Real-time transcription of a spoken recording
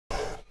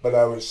but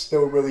I was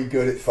still really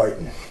good at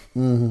fighting.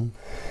 Mm-hmm.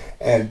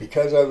 And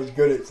because I was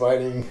good at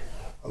fighting,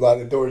 a lot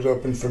of doors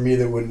opened for me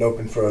that wouldn't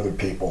open for other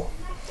people.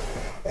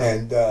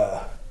 And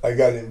I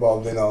got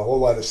involved in a whole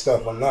lot of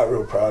stuff I'm not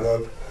real proud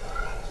of.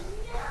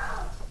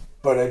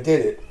 But I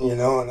did it, you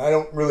know, and I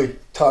don't really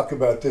talk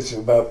about this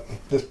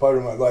part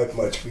of my life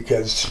much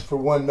because, for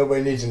one,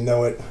 nobody needs to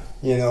know it.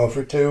 You know,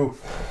 for two,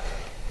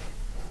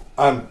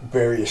 I'm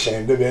very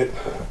ashamed of it.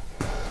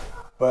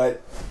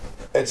 But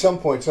at some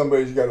point,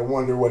 somebody's got to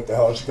wonder what the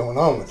hell is going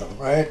on with them,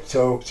 right?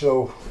 So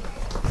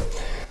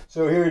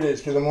here it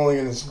is, because I'm only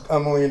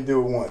gonna do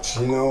it once,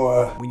 you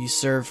know. When you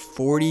serve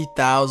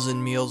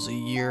 40,000 meals a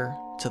year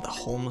to the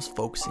homeless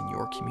folks in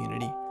your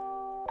community,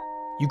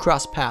 you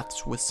cross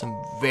paths with some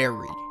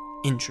very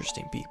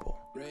interesting people.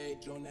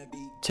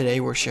 Today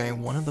we're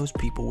sharing one of those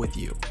people with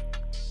you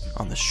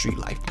on the Street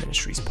Life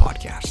Ministries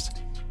podcast.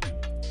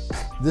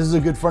 This is a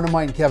good friend of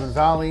mine, Kevin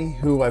Valley,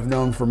 who I've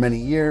known for many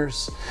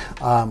years.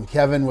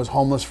 Kevin was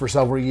homeless for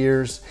several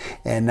years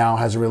and now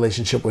has a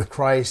relationship with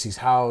Christ. He's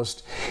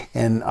housed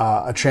in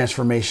a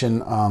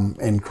transformation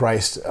in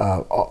Christ,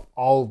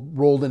 all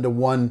rolled into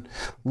one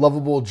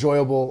lovable,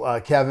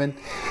 enjoyable Kevin.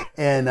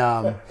 And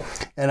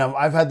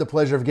I've had the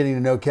pleasure of getting to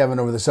know Kevin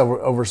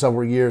over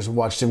several years and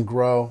watched him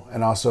grow,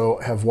 and also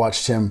have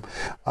watched him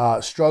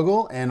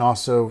struggle and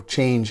also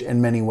change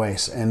in many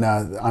ways. And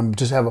I'm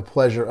just have a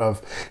pleasure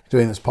of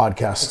doing this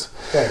podcast.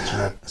 Thanks,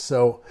 man.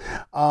 So,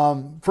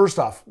 first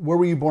off, where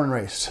were you born and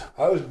raised?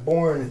 I was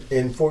born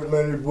in Fort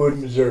Leonard Wood,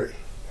 Missouri.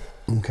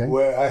 Okay.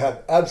 Where I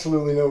have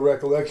absolutely no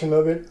recollection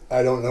of it.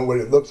 I don't know what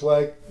it looks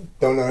like.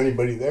 Don't know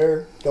anybody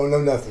there. Don't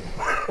know nothing.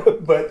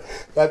 But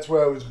that's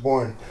where I was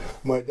born.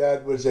 My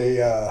dad was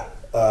a,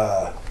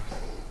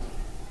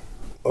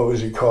 what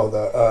was he called?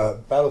 A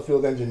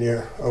battlefield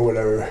engineer or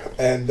whatever.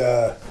 And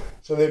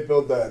so they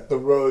built the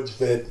roads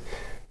that,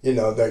 you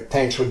know, the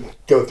tanks would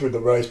go through the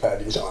rice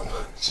paddies on.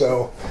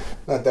 So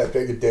not that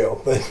big a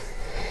deal. But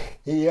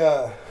he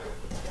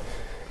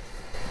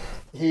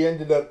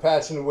ended up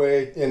passing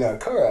away in a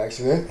car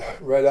accident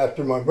right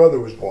after my brother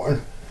was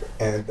born.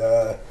 And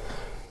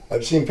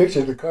I've seen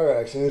pictures of the car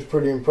accident. It's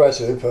pretty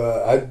impressive.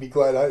 I'd be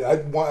glad.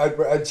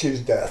 I'd choose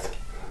death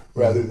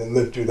rather than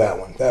live through that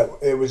one.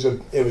 It was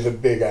a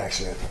big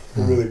accident,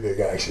 a really big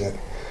accident.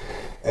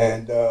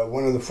 And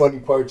one of the funny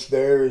parts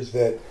there is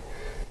that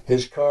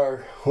his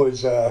car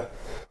was, the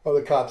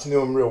cops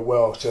knew him real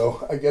well,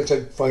 so I guess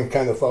I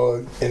kind of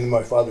followed in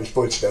my father's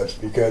footsteps,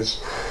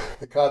 because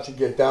the cops would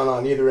get down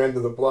on either end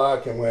of the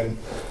block, and when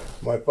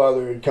my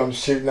father would come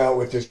shooting out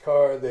with his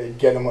car, they'd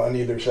get him on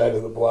either side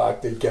of the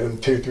block. They'd get him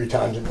 2-3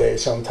 times a day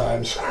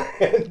sometimes.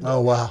 Oh,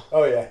 wow.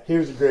 Oh, yeah, he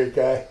was a great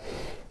guy.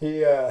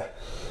 He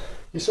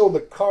sold a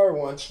car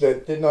once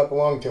that did not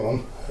belong to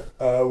him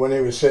when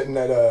he was sitting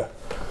at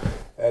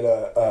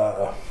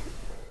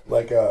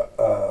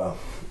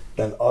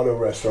an auto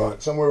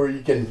restaurant, somewhere where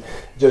you can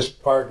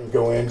just park and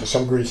go into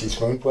some greasy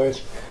spoon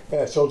place.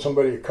 Yeah, I sold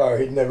somebody a car.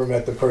 He'd never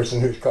met the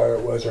person whose car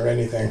it was or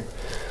anything.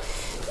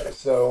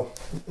 So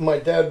my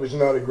dad was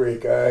not a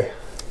great guy.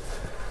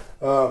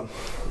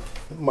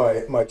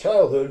 My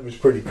childhood was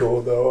pretty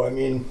cool, though. I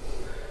mean,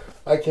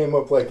 I came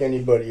up like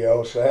anybody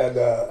else. I had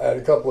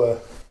a couple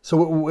of... So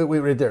wait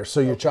right there. So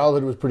your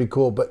childhood was pretty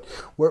cool, but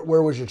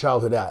where was your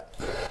childhood at?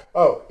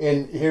 Oh,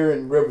 here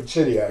in Redwood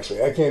City,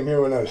 actually. I came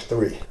here when I was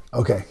 3.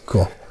 Okay,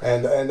 cool.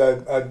 And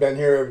I've been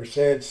here ever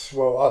since,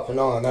 well, off and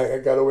on. I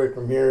got away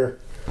from here,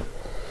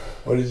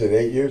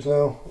 8 years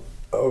now?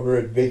 Over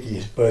at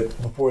Vicky's. But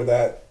before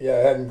that, yeah, I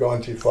hadn't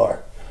gone too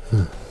far.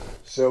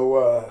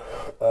 So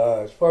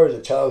as far as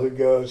the childhood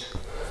goes,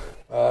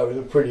 I was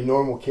a pretty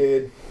normal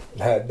kid.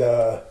 Had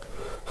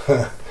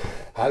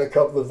had a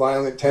couple of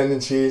violent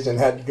tendencies and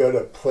had to go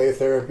to play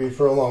therapy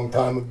for a long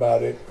time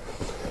about it.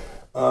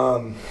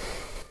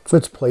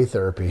 What's play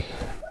therapy?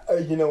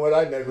 You know what?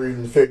 I never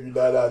even figured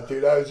that out,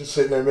 dude. I was just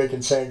sitting there making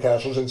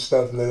sandcastles and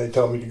stuff, and then they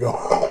told me to go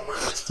home.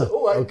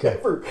 So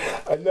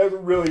I never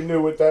really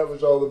knew what that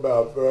was all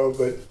about, bro.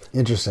 But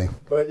interesting.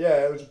 But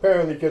yeah, it was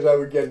apparently because I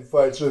would get in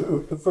fights. So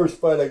the first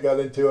fight I got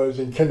into, I was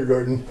in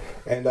kindergarten,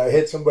 and I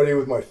hit somebody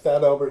with my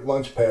Fat Albert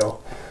lunch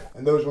pail,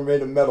 and those were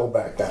made of metal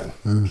back then.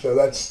 So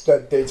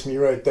that dates me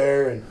right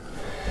there, and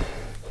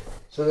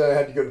so then I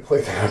had to go to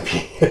play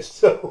therapy.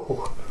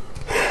 So.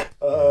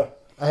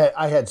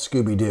 I had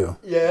Scooby-Doo.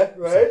 Yeah,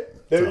 right?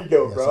 There you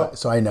go, yeah, bro.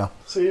 So I know.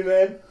 See,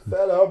 man,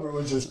 Fat Albert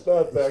was just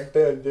stuff back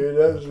then,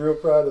 dude. I was real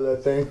proud of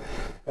that thing.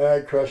 And I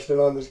crushed it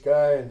on this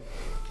guy,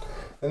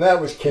 and that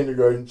was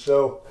kindergarten.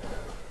 So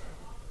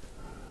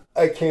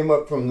I came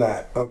up from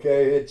that,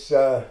 okay?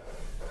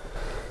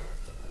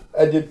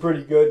 I did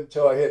pretty good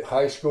until I hit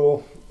high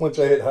school. Once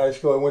I hit high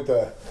school,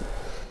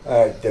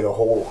 I did a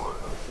whole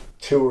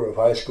tour of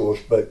high schools,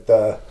 but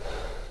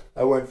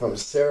I went from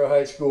Sarah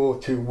High School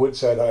to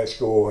Woodside High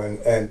School,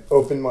 and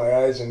opened my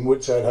eyes in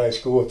Woodside High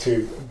School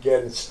to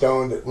getting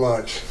stoned at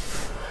lunch.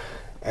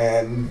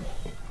 And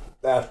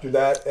after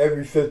that,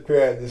 every 5th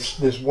period, I had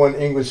this one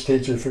English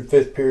teacher for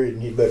 5th period,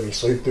 and he'd let me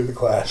sleep through the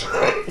class.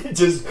 He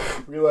just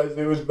realized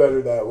it was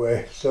better that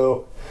way.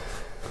 So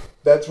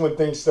That's when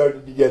things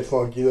started to get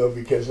funky, though,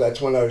 because that's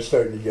when I was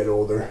starting to get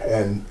older,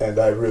 and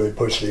I really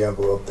pushed the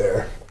envelope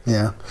there.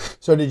 Yeah.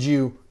 So did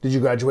you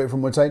graduate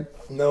from Woodside?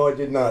 No, I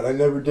did not. I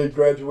never did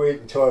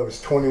graduate until I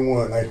was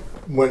 21. I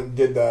went and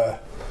did the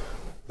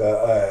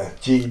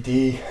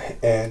GED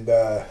and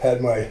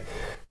had my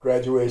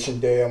graduation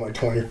day on my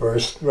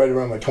 21st, right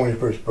around my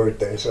 21st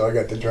birthday. So I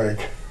got to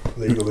drink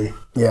legally.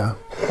 Yeah.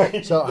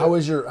 So how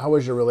was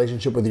your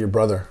relationship with your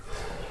brother?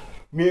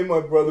 Me and my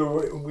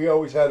brother, we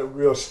always had a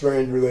real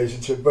strained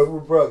relationship, but we're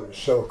brothers,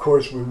 so of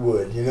course we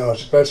would, you know,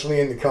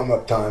 especially in the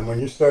come-up time when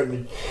you're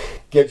starting to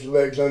get your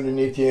legs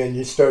underneath you and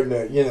you're starting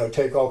to, you know,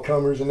 take all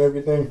comers and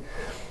everything.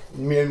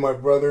 Me and my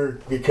brother,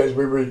 because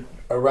we were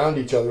around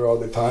each other all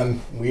the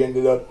time, we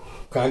ended up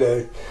kind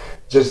of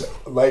just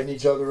lighting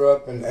each other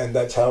up, and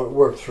that's how it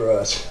worked for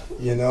us,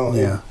 you know.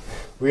 Yeah.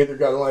 We either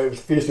got along, it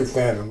was feast or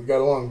famine. We got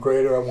along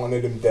great, or I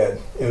wanted him dead.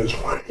 It was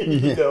funny,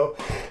 you know.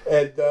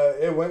 And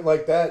it went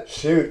like that.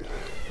 Shoot.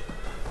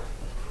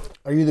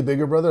 Are you the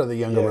bigger brother or the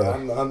younger brother?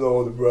 I'm the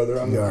older brother.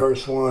 I'm the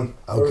first one.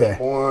 Okay.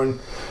 Firstborn.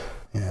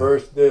 Yeah.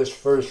 First this,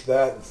 first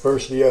that,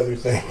 first the other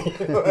thing.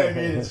 You know what I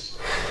mean? It's,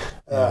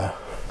 yeah.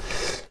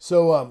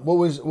 So what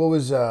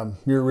was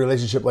your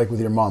relationship like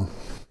with your mom?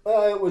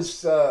 It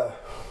was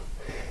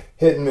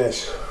hit and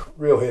miss.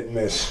 Real hit and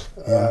miss.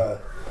 Yeah.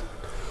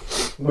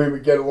 We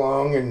would get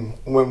along, and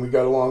when we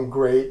got along,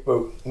 great. But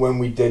when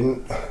we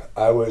didn't,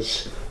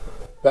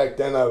 back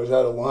then I was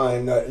out of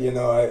line. You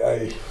know,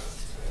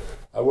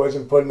 I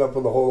wasn't putting up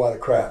with a whole lot of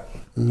crap.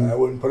 I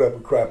wouldn't put up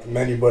with crap from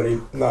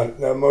anybody,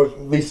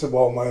 least of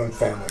all my own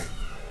family.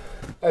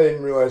 I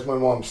didn't realize my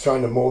mom was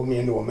trying to mold me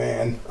into a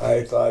man.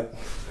 I thought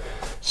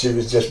she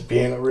was just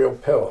being a real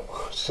pill.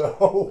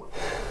 So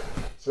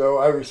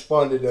I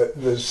responded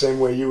the same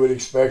way you would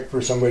expect for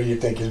somebody you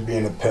think is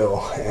being a pill.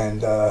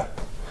 And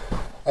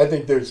I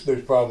think there's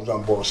problems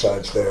on both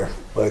sides there.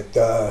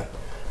 But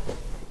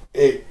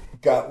it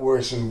got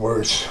worse and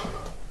worse.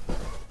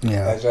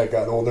 Yeah. As I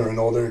got older and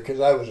older, because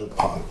I was a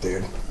punk,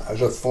 dude. I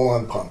was a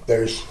full-on punk.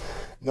 There's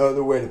no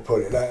other way to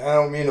put it. I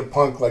don't mean a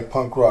punk like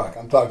punk rock.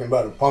 I'm talking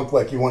about a punk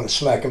like you want to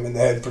smack him in the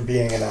head for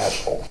being an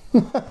asshole.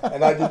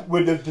 And I just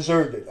would have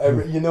deserved it.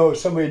 You know, if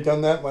somebody had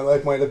done that, my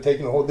life might have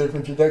taken a whole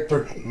different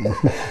trajectory.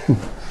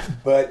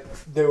 But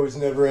there was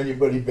never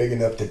anybody big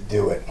enough to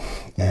do it.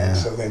 Yeah. And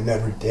so they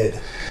never did.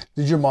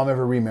 Did your mom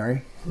ever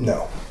remarry?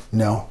 No.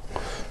 No.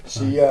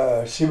 She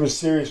was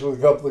serious with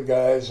a couple of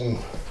guys, and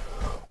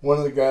one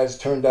of the guys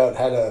turned out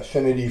had an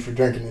affinity for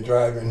drinking and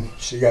driving.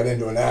 She got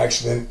into an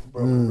accident,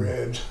 broke her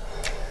ribs,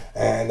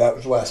 and that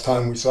was the last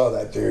time we saw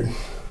that dude.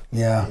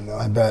 Yeah, you know?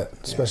 I bet.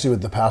 Especially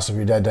with the past of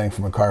your dad dying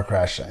from a car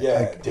crash.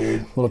 Yeah,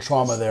 dude. A little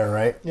trauma there,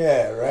 right?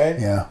 Yeah, right?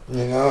 Yeah.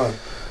 You know.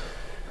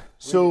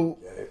 So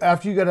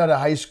after you got out of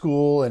high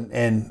school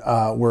and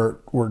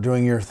were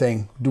doing your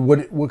thing,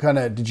 what kind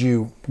of, did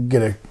you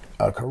get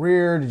a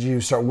career? Did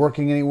you start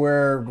working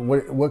anywhere?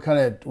 What kind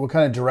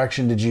of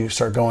direction did you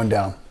start going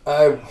down?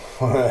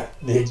 The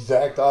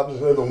exact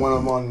opposite of the one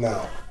I'm on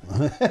now.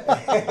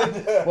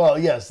 Well,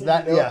 yes,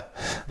 that, you know, yeah.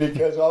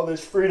 Because all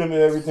this freedom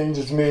and everything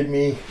just made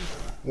me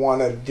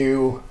want to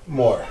do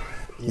more.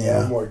 You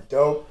know, more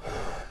dope,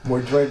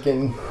 more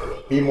drinking,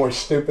 be more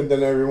stupid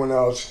than everyone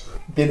else,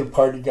 be the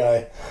party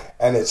guy,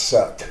 and it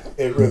sucked.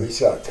 It really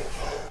sucked.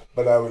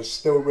 But I was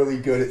still really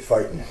good at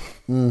fighting.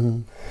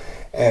 Mm-hmm.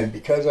 And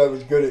because I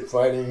was good at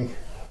fighting,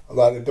 a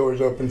lot of doors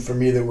opened for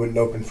me that wouldn't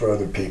open for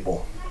other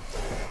people.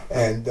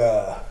 And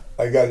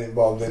I got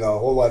involved in a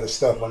whole lot of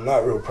stuff I'm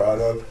not real proud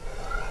of.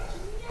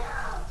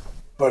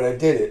 But I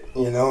did it,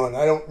 you know, and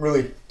I don't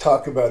really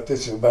talk about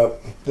this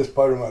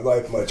part of my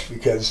life much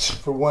because,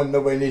 for one,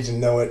 nobody needs to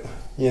know it.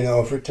 You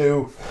know, for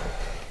two,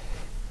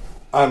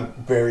 I'm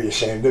very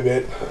ashamed of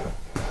it.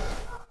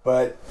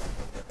 But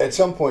at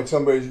some point,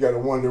 somebody's got to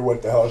wonder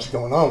what the hell is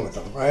going on with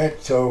them, right?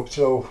 So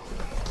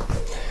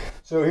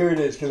here it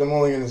is, because I'm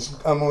only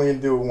gonna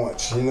do it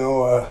once. You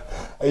know,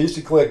 I used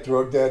to collect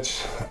drug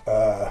debts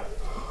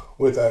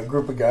with a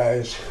group of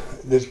guys.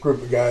 This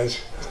group of guys,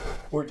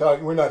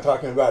 we're not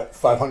talking about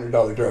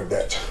 $500 drug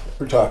debts.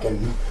 We're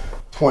talking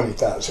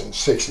 $20,000,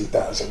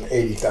 $60,000,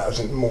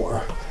 $80,000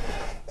 more.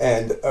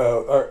 And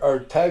our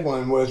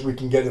tagline was, "We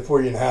can get it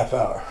for you in a half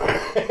hour,"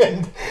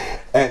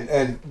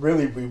 and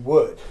really we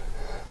would.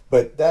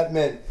 But that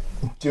meant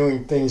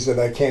doing things that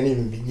I can't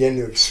even begin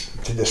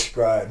to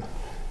describe.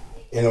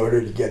 In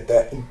order to get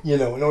that, you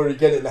know, in order to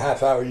get it in a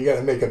half hour, you got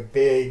to make a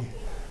big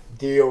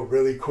deal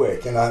really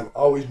quick, and I've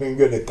always been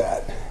good at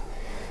that.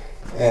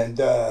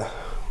 And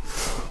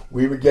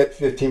we would get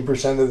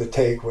 15% of the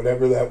take,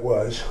 whatever that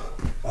was.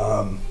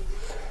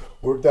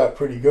 Worked out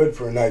pretty good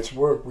for a night's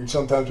work. We'd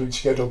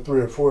schedule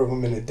 3 or 4 of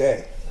them in a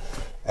day.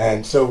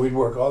 And so we'd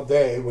work all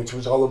day, which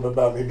was all of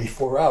about maybe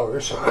 4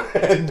 hours.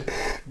 And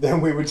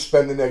then we would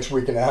spend the next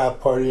week and a half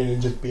partying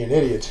and just being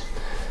idiots.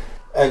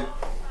 And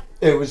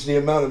it was the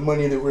amount of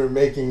money that we were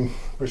making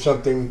for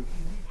something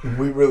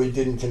we really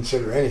didn't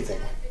consider anything.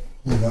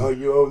 You know,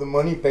 you owe the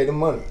money, pay the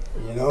money,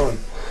 you know.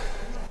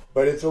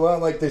 But it's a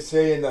lot like they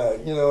say in,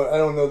 you know, I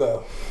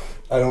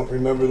don't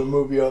remember the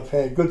movie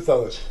offhand,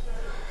 Goodfellas.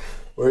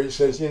 where he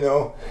says,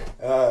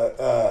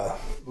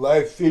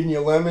 life feeding you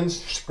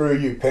lemons, screw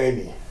you, pay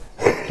me.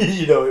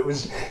 It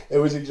was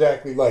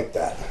exactly like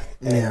that.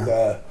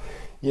 And,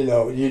 you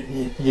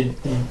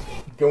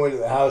go into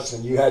the house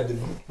and you had to,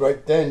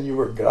 right then you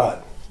were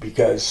God,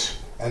 because,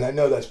 and I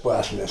know that's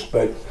blasphemous,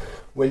 but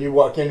when you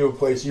walk into a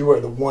place, you are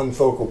the one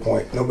focal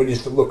point.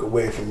 Nobody's to look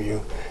away from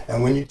you.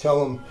 And when you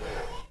tell them,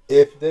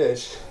 if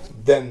this,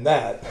 then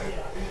that,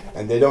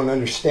 and they don't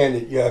understand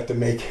it, you have to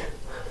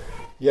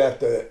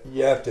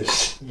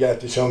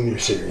show them you're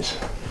serious.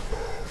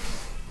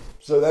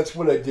 So that's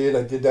what I did.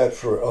 I did that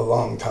for a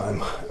long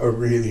time, a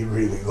really,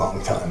 really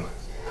long time.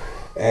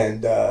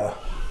 And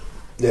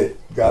it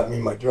got me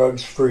my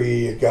drugs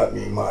free, it got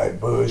me my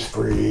booze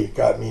free, it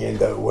got me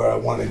into where I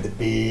wanted to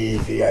be,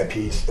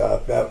 VIP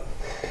stuff. It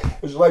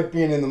was like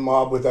being in the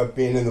mob without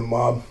being in the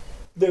mob.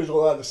 There's a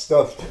lot of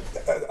stuff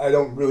I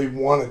don't really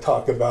want to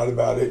talk about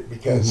it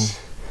because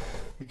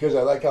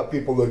I like how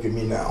people look at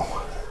me now.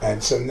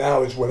 And so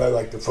now is what I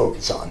like to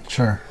focus on.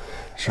 Sure.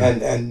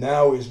 And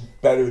now is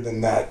better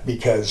than that,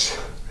 because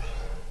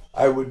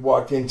I would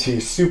walk into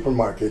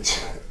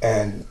supermarkets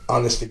and,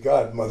 honest to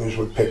God, mothers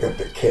would pick up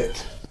their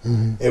kids.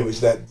 Mm-hmm. It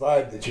was that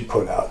vibe that you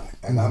put out.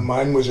 And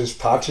mine was as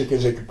toxic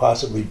as it could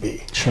possibly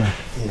be. Sure.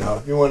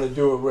 If you want to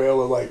do a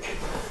rail of like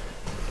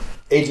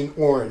Agent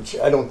Orange,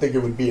 I don't think it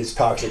would be as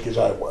toxic as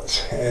I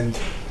was. And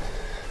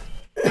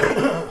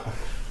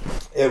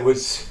it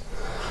was,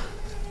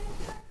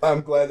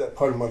 I'm glad that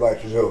part of my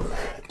life is over.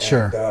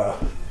 Sure.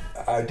 And,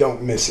 I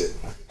don't miss it.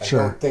 I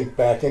Sure. don't think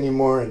back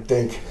anymore and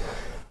think,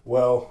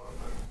 well,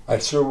 I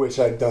sure wish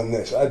I'd done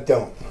this. I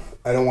don't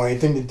want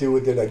anything to do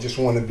with it. I just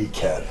want to be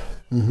Kev.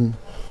 Mm-hmm.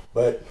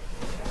 But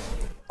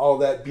all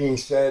that being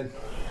said,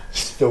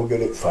 still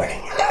good at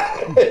fighting.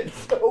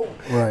 So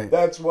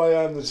that's why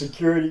I'm the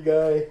security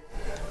guy.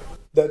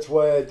 That's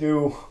why I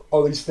do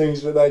all these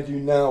things that I do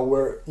now,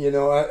 where,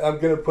 I'm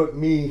going to put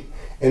me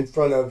in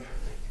front of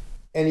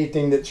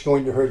anything that's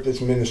going to hurt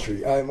this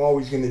ministry. I'm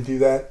always going to do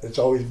that. It's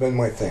always been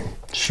my thing.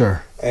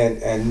 Sure.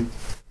 And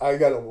I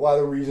got a lot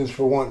of reasons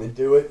for wanting to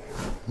do it,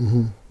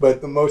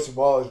 but the most of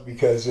all is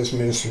because this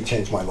ministry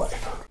changed my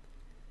life.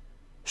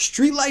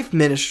 Street Life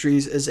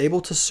Ministries is able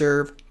to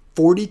serve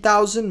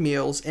 40,000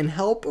 meals and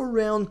help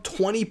around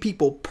 20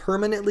 people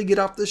permanently get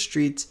off the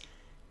streets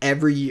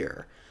every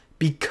year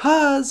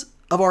because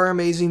of our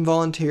amazing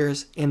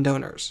volunteers and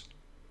donors.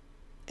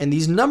 And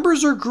these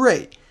numbers are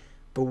great,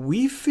 but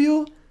we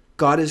feel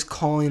God is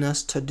calling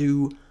us to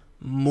do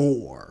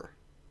more.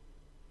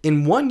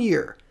 In 1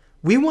 year,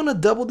 we want to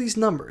double these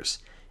numbers,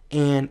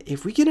 and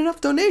if we get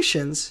enough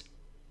donations,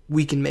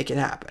 we can make it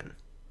happen.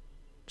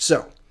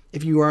 So,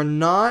 if you are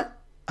not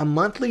a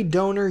monthly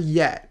donor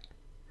yet,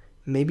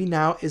 maybe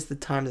now is the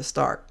time to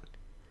start.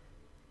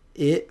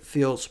 It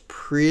feels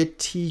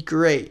pretty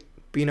great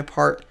being a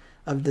part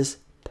of this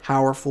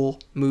powerful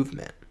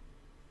movement.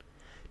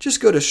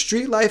 Just go to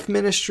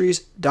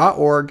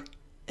streetlifeministries.org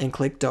and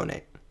click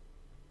donate.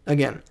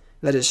 Again,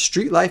 that is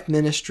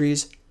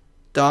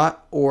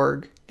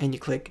streetlifeministries.org and you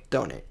click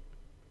donate.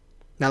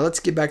 Now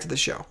let's get back to the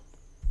show.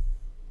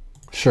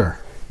 Sure.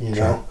 I'm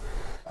not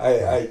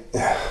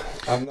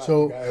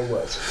the guy I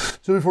was.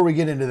 So before we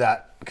get into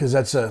that, because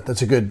that's a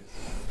good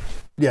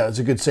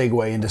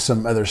segue into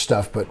some other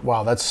stuff. But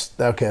wow, that's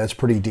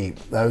pretty deep.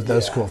 That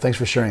was cool. Thanks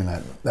for sharing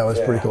that. That was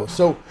pretty cool.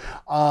 So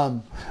I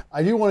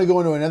do want to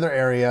go into another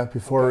area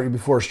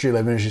before Street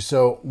Life Ministries.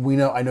 So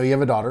I know you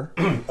have a daughter.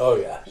 Oh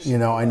yeah.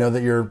 I know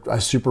that you're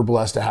super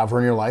blessed to have her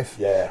in your life.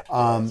 Yeah.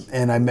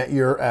 And I met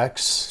your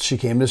ex. She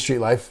came to Street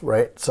Life,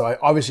 right? So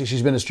obviously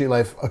she's been to Street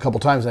Life a couple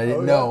times. And I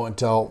didn't know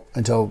until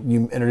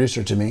you introduced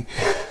her to me.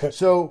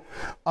 So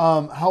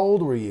how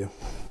old were you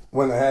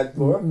when I had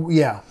Laura?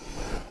 Yeah.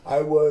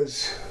 I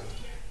was,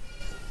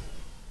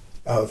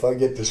 if I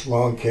get this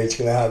wrong, Kate's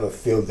going to have a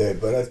field day,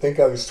 but I think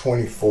I was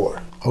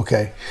 24.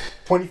 Okay.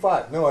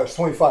 25. No, I was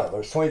 25.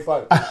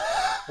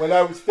 When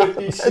I was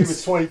 50, she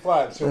was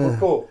 25, so we're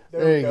cool.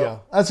 There you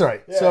go. That's all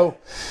right. Yeah.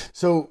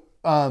 So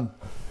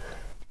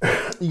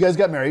you guys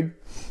got married,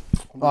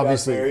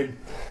 obviously. Got married.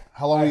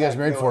 How long were you guys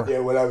married for? I had no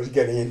idea what I was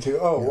getting into.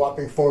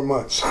 Whopping 4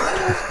 months.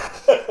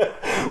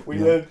 We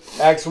lived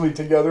actually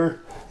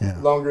together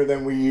longer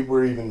than we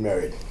were even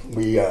married.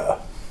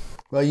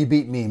 Well, you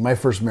beat me. My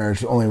first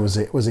marriage only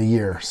was a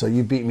year, so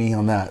you beat me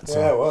on that. So.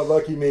 Yeah, well,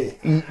 lucky me.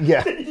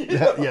 Yeah.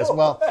 Yes.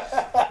 Well,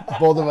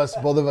 both of us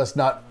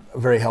not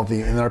very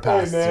healthy in our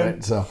past,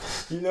 right? So.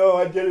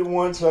 I did it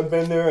once. I've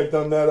been there. I've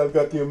done that. I've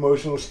got the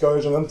emotional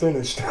scars, and I'm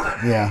finished.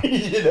 Yeah.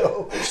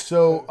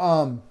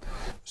 So,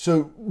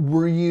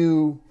 were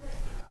you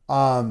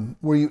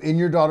in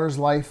your daughter's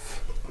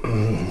life?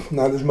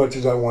 Not as much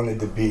as I wanted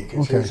to be.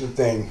 Because here's the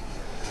thing.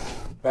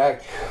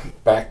 Back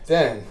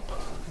then.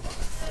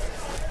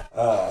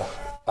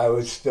 I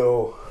was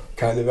still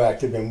kind of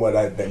active in what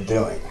I'd been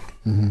doing.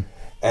 Mm-hmm.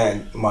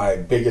 And my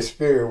biggest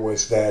fear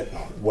was that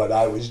what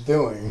I was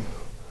doing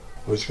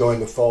was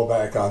going to fall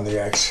back on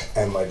the ex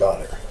and my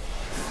daughter.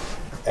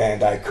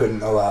 And I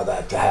couldn't allow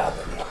that to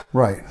happen.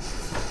 Right.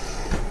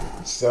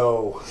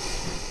 So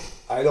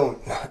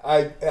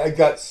I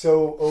got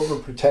so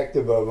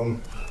overprotective of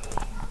him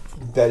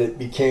that it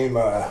became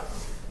a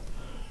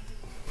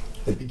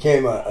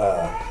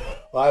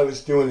well, I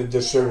was doing a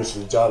disservice to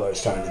the job I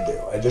was trying to do.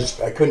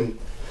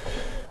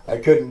 I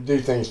couldn't do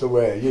things the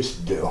way I used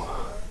to do.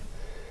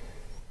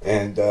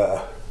 And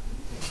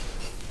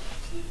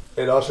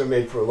it also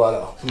made for a lot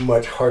of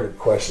much harder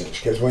questions,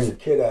 because when your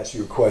kid asks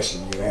you a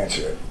question, you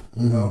answer it,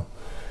 you know?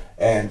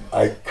 And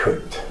I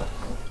couldn't.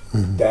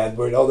 Dad,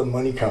 where'd all the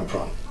money come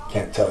from?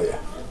 Can't tell you.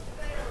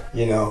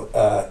 You know,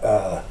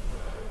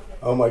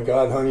 oh my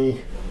God,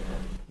 honey,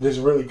 this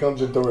really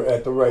comes at the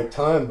right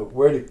time, but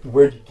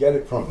where'd you get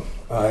it from?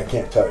 I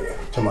can't tell you,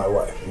 to my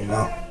wife, you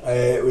know?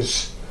 It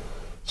was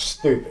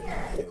stupid.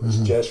 It was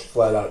just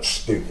flat out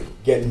stupid.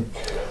 Getting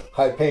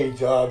high paying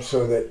jobs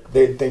so that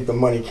they'd think the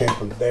money came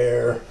from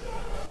there.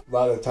 A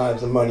lot of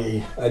times the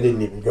money, I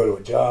didn't even go to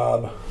a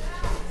job.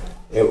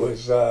 It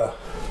was,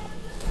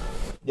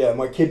 yeah,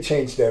 my kid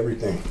changed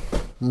everything.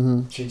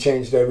 She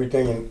changed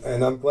everything,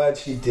 and I'm glad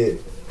she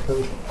did.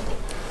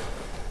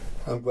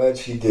 I'm glad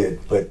she did,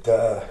 but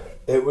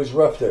it was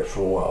rough there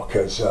for a while,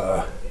 because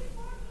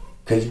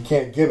you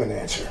can't give an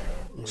answer.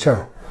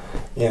 Sure.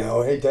 You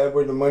know, hey Dad,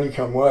 where'd the money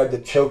come? Well, I had to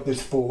choke this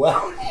fool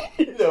out,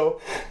 you know,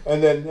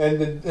 and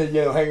then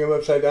you know, hang him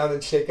upside down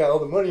and shake out all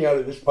the money out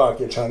of his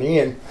pockets, honey.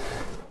 And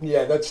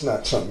yeah, that's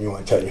not something you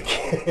want to tell your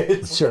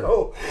kids.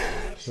 Sure.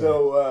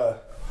 So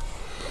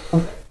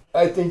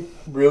I think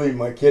really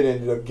my kid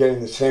ended up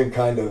getting the same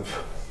kind of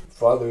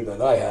father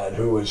that I had,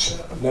 who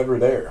was never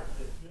there,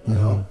 you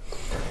know.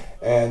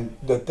 And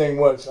the thing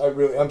was,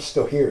 I'm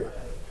still here.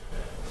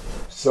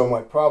 So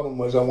my problem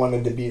was, I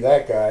wanted to be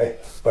that guy,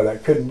 but I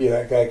couldn't be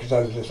that guy because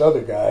I was this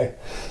other guy,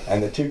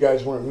 and the two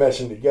guys weren't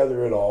meshing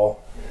together at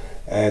all.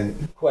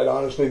 And quite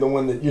honestly, the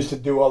one that used to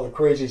do all the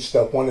crazy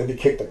stuff wanted to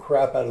kick the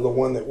crap out of the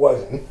one that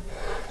wasn't,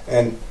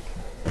 and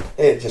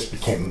it just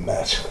became a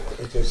mess.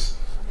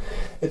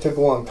 It took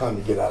a long time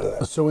to get out of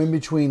that. So in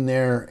between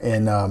there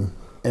and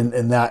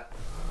that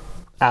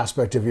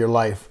aspect of your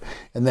life,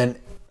 and then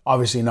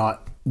obviously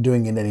not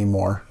doing it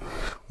anymore,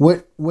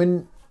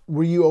 when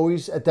were you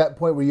always at that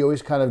point? Were you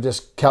always kind of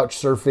just couch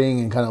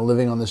surfing and kind of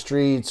living on the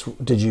streets?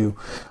 Did you?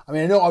 I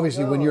mean, I know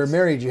obviously when you were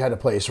married, you had a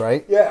place,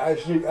 right? Yeah, I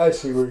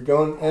see where you're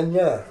going, and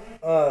yeah,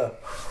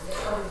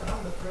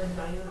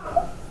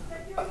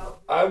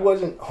 I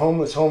wasn't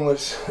homeless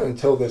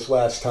until this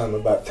last time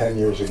about 10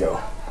 years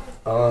ago.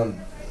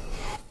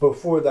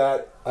 Before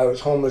that, I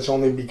was homeless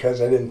only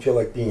because I didn't feel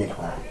like being at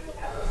home.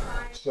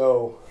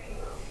 So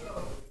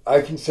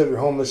I consider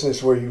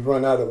homelessness where you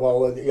run out of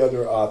all of the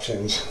other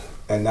options,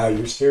 and now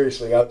you're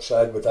seriously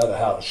outside without a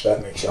house.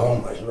 That makes you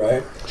homeless,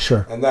 right?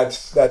 Sure. And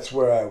that's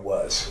where I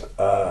was.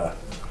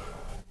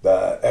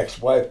 The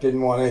ex-wife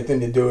didn't want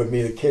anything to do with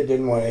me. The kid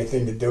didn't want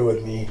anything to do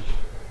with me.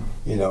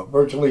 You know,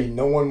 virtually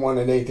no one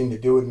wanted anything to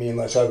do with me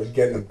unless I was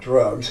getting them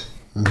drugs.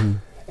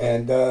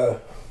 And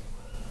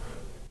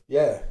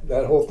yeah,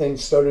 that whole thing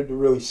started to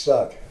really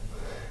suck.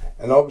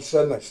 And all of a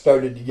sudden I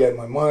started to get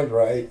my mind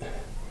right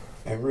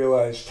and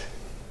realized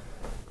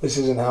this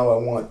isn't how I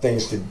want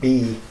things to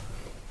be.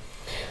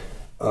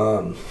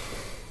 That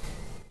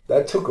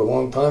took a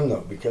long time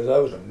though, because I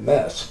was a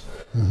mess.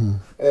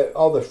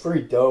 All the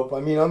free dope, I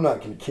mean, I'm not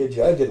going to kid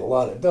you, I did a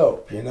lot of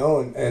dope, you know,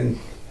 and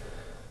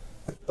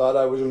I thought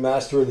I was a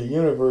master of the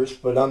universe,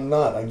 but I'm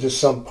not. I'm just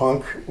some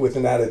punk with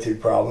an attitude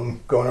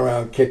problem going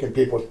around kicking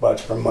people's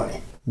butts for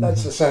money.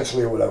 That's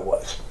essentially what I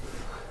was.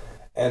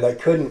 And I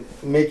couldn't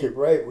make it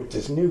right with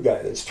this new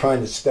guy that's trying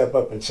to step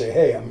up and say,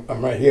 hey,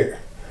 I'm right here.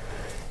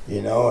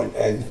 You know,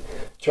 and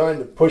trying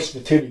to push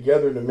the two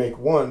together to make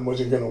one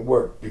wasn't going to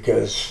work,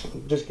 because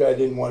this guy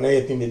didn't want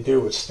anything to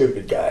do with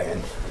stupid guy.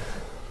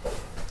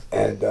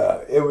 And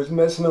it was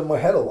messing up my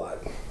head a lot.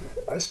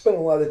 I spent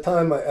a lot of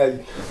time,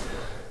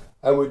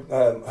 I would,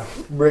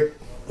 Rick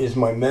is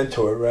my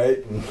mentor,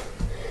 right? And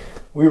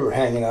we were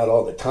hanging out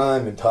all the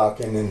time and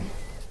talking, and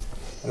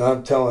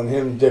I'm telling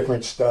him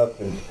different stuff.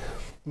 And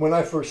when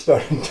I first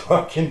started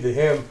talking to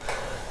him,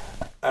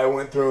 I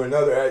went through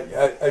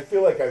I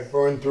feel like I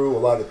burned through a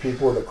lot of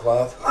people with a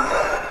cloth.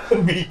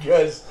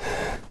 because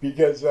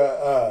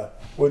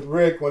with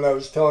Rick, when I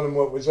was telling him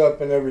what was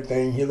up and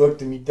everything, he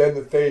looked at me dead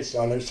in the face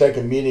on our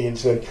second meeting and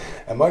said,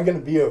 am I going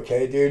to be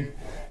okay, dude?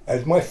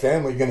 Is my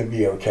family going to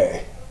be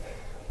okay?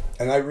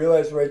 And I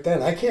realized right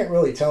then, I can't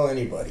really tell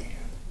anybody.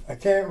 I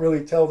can't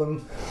really tell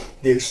them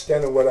the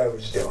extent of what I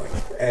was doing.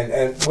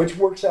 And which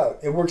works out.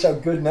 It works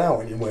out good now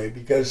anyway,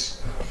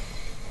 because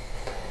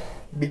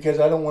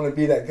I don't want to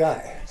be that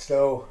guy.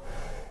 So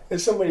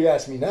if somebody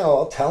asks me now,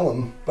 I'll tell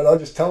them, but I'll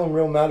just tell them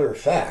real matter of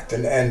fact.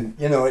 And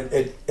you know,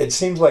 it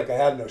seems like I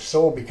have no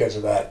soul because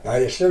of that. I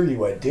assure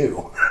you I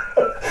do.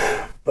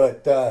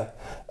 But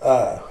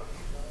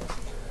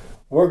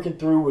working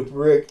through with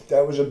Rick,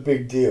 that was a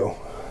big deal.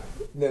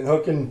 Then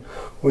hooking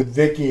with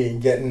Vicky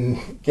and getting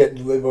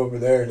to live over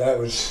there, that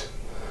was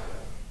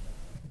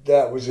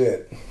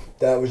it.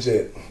 That was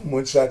it.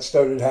 Once that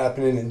started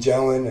happening and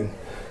gelling, and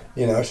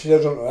you know, she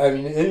doesn't, I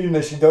mean, even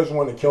if she doesn't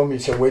want to kill me,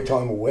 she'll wait till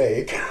I'm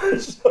awake.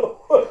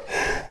 So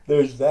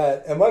there's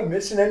that. Am I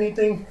missing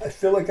anything? I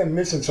feel like I'm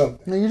missing something.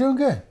 No, you're doing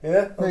good. Yeah?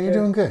 Okay. No, you're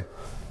doing good.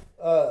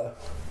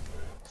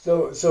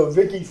 So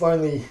Vicky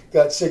finally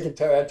got sick and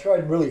tired. I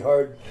tried really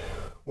hard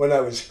when I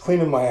was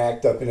cleaning my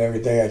act up and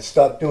everything. I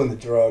stopped doing the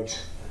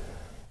drugs.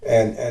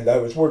 And I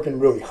was working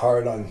really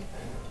hard on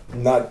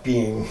not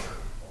being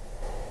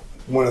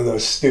one of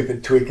those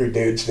stupid tweaker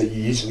dudes that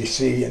you usually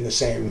see in the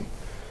same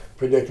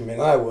predicament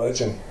I was.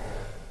 And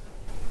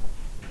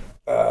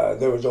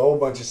there was a whole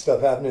bunch of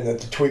stuff happening at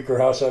the tweaker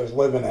house I was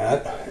living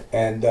at.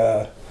 And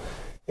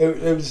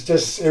it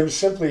was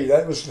simply,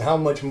 that was how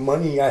much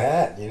money I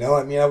had, you know?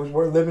 I mean, I was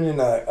living in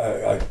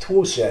a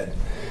tool shed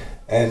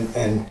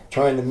and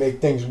trying to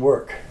make things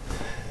work.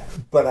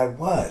 But I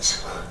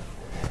was.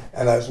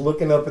 And I was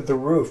looking up at the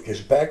roof,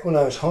 because back when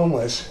I was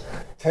homeless,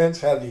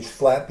 tents have these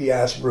flappy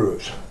ass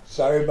roofs.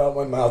 Sorry about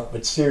my mouth,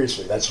 but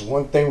seriously, that's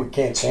one thing we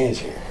can't change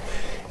here.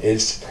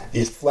 Is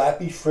these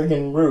flappy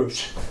friggin'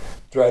 roofs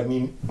drive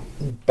me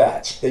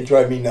bats. They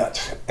drive me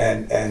nuts.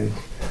 And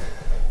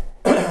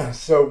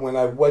so when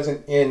I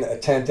wasn't in a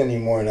tent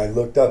anymore and I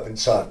looked up and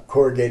saw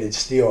corrugated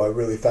steel, I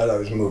really thought I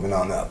was moving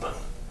on up.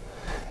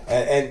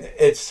 And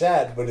it's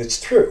sad, but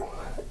it's true.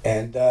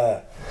 And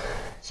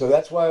so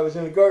that's why I was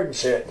in a garden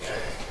shed.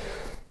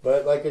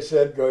 But like I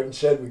said, garden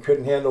shed, we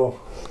couldn't handle.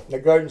 The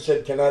garden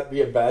shed cannot be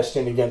a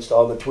bastion against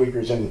all the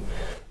tweakers in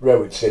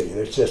Redwood City.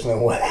 There's just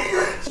no way.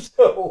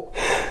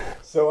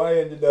 So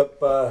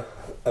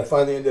I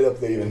finally ended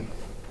up leaving.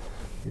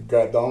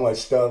 Grabbed all my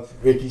stuff.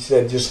 Vicky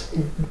said, just,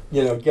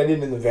 get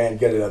it in the van,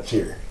 get it up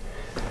here.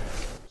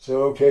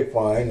 So, okay,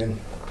 fine. And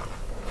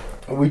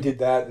we did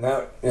that. And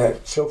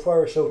that, so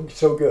far, so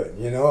good.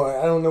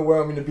 I don't know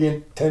where I'm going to be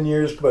in 10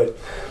 years, but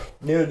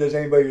neither does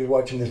anybody who's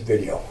watching this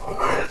video.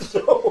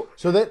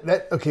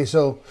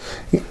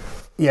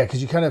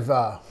 Because you kind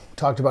of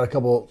talked about a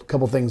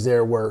couple things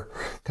there where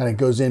kind of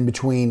goes in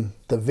between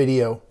the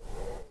video.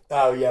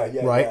 Oh yeah,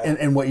 right, yeah.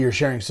 And what you're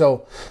sharing.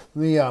 So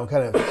let me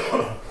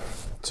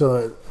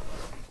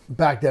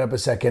back that up a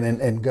second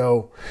and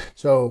go.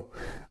 So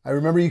I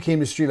remember you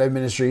came to Street Life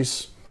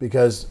Ministries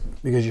because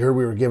you heard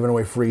we were giving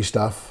away free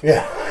stuff.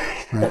 Yeah.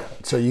 Right.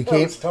 So you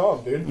came. That's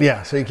Tom, dude.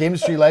 Yeah. So you came to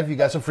Street Life. You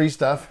got some free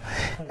stuff,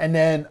 and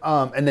then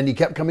you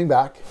kept coming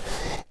back,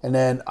 and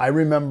then I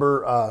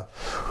remember.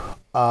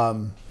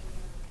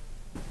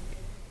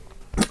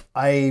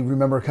 I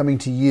remember coming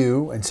to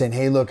you and saying,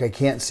 "Hey, look, I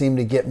can't seem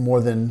to get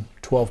more than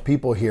 12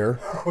 people here."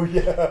 Oh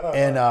yeah.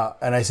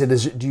 And I said,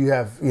 "Do you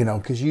have,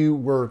 because you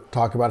were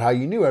talking about how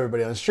you knew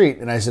everybody on the street?"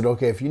 And I said,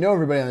 "Okay, if you know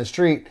everybody on the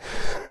street,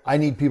 I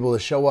need people to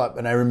show up."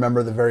 And I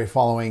remember the very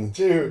following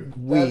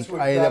week,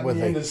 I ended up with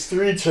in the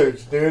street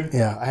church, dude.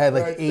 Yeah, I had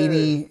like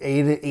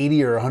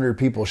 80 or 100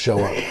 people show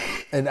up,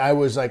 and I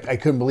was like, I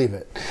couldn't believe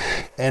it.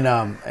 And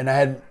I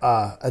had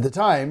at the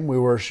time we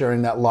were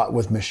sharing that lot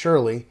with Miss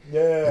Shirley.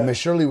 Yeah. And Miss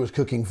Shirley was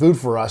cooking food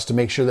for us to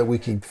make sure that we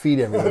could feed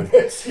everybody.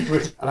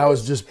 And I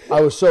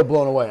was so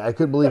blown away. I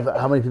couldn't believe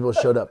how many people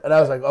showed up. And I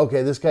was like,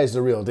 okay, this guy's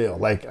the real deal.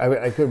 Like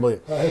I couldn't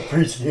believe it. I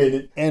appreciate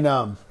it. And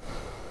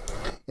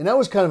that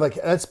was kind of like,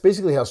 that's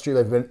basically how Street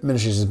Life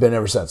Ministries has been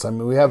ever since. I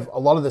mean, we have a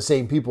lot of the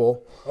same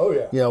people. Oh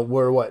yeah.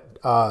 We're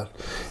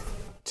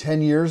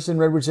 10 years in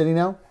Redwood City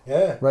now?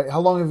 Yeah. Right. How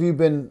long have you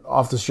been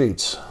off the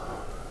streets?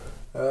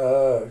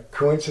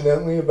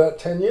 Coincidentally, about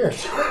 10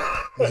 years.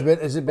 Has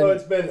it been? Well,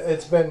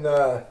 it's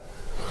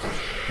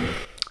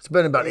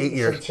been about 8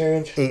 years. Some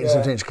change.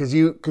 Some change. Because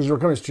you were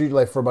coming to Street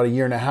Life for about a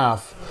year and a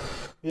half.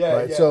 Yeah.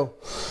 Right. Yeah. So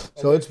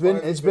it's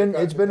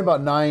been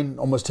about 9,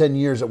 almost 10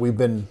 years that we've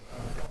been.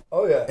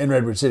 Oh yeah. In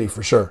Redwood City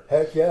for sure.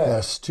 Heck yeah.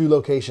 Yes, 2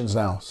 locations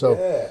now. So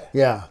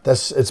yeah,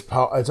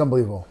 it's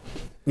unbelievable.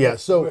 Yeah.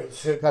 So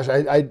gosh,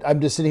 I'm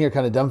just sitting here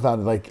kind of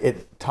dumbfounded.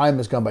 Like time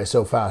has gone by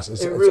so fast.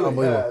 It's really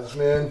unbelievable. has,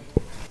 man.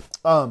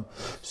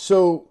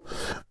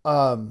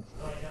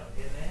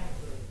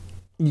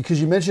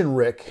 Because you mentioned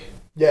Rick.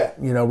 Yeah.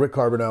 Rick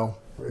Carbonneau,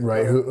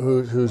 right?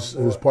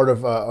 Who's part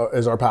of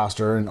is our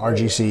pastor and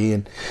RGC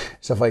and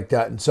stuff like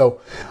that. And so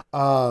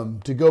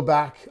to go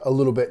back a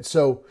little bit,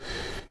 so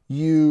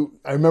I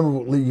remember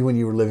when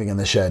you were living in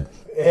the shed.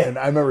 Yeah. And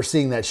I remember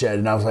seeing that shed,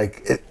 and I was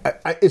like,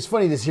 it's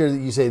funny to hear that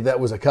you say that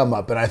was a come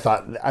up, and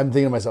I'm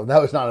thinking to myself,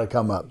 that was not a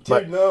come up.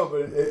 Dude, no,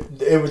 but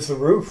it was the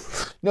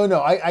roof. No,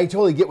 I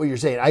totally get what you're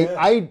saying.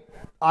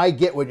 I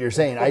get what you're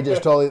saying. I'm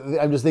just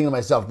thinking to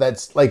myself,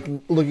 that's like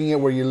looking at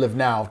where you live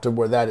now to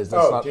where that is.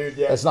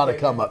 That's not a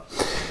come up.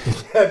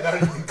 Yeah, not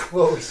even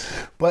close.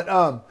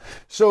 But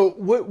so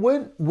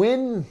when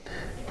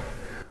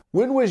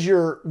was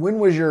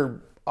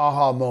your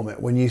aha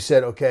moment when you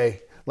said,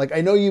 okay, like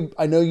I know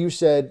you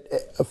said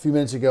a few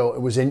minutes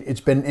ago it's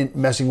been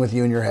messing with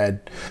you in your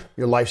head,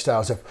 your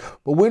lifestyle stuff.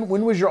 But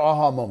when was your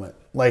aha moment?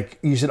 Like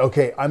you said,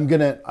 okay, I'm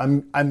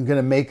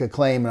gonna make a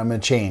claim and I'm gonna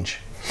change.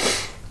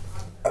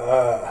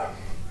 I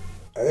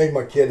think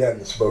my kid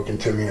hadn't spoken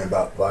to me in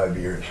about 5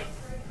 years,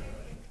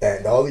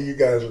 and all of you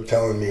guys were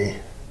telling me,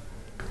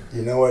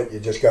 you know what, you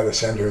just got to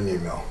send her an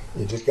email.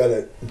 You just got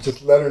to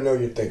let her know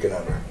you're thinking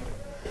of her.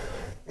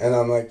 And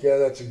I'm like, yeah,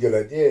 that's a good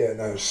idea.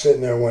 And I was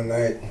sitting there one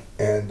night,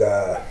 and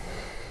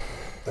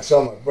I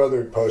saw my brother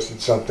had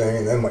posted something,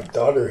 and then my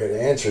daughter had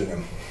answered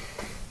him.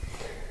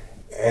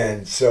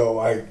 And so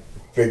I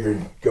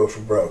figured, go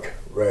for broke,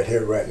 right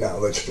here, right now.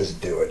 Let's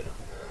just do it.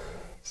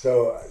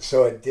 So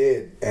I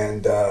did,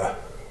 and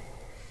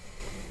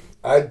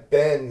I'd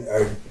been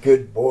a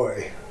good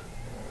boy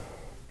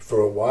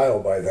for a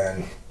while by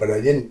then, but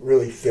I didn't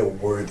really feel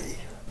worthy,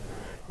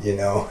 you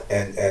know.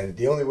 And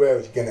the only way I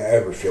was going to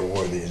ever feel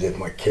worthy is if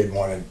my kid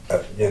wanted,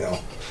 you know,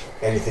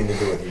 anything to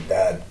do with her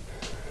dad.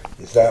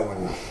 Because that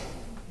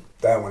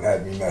one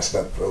had me messed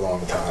up for a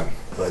long time.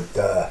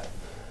 But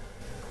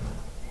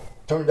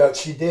turned out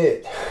she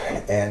did,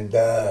 and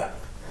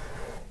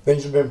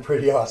things have been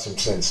pretty awesome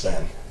since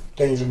then.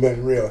 Things have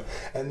been real,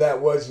 and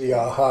that was the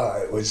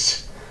aha.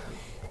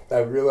 I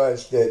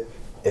realized that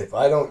if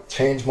I don't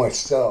change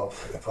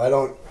myself, if I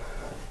don't,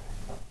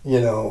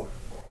 you know,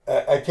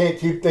 I can't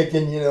keep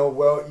thinking, you know,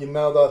 well, you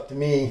mouthed off to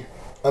me,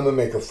 I'm gonna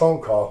make a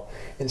phone call.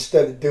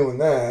 Instead of doing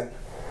that,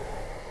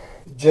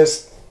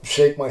 just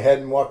shake my head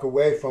and walk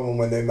away from them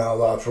when they mouth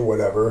off or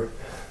whatever.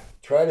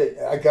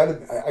 I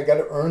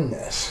gotta earn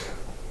this.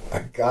 I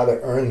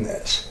gotta earn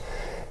this.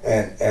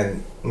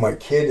 And my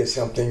kid is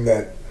something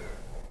that,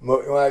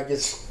 well, I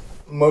guess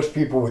most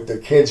people with their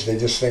kids, they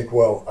just think,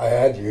 well, I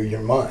had you, you're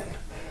mine.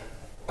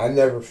 I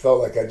never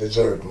felt like I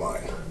deserved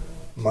mine.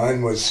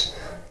 Mine was,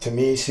 to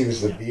me, she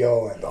was the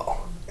be-all,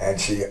 end-all. And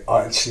she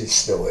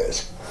still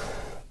is.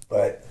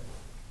 But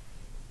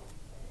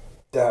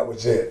that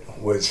was it,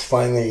 was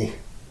finally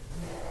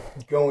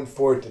going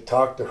forward to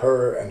talk to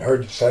her, and her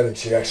deciding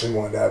she actually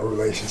wanted to have a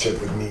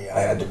relationship with me. I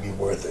had to be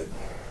worth it.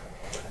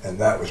 And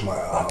that was my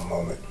aha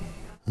moment.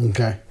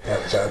 Okay.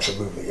 That was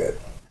absolutely it.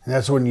 And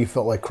that's when you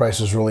felt like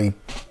Christ was really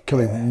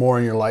coming more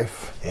in your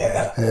life?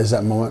 Yeah. And is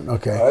that moment?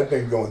 Okay. I've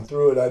been going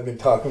through it. I've been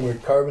talking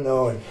with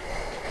Carbino,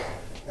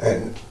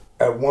 and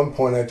at one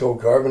point I told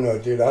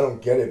Carbino, dude, I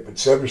don't get it,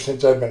 but ever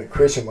since I've been a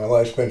Christian, my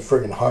life's been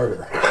friggin'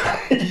 harder.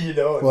 You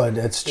know? And, well,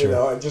 that's true. You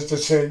know, I just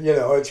assume, you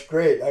know, it's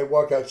great. I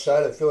walk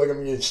outside, I feel like I'm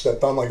going to get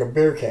stepped on like a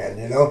beer can,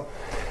 you know?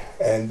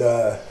 And,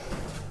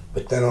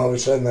 but then all of a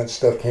sudden that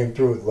stuff came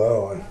through with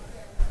Lo, and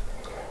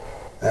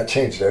that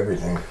changed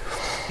everything.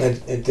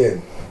 It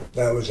did.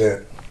 That was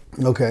it.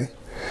 Okay.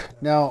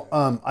 Now,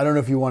 I don't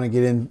know if you want to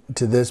get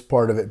into this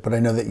part of it, but I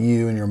know that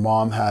you and your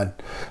mom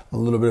had a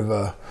little bit of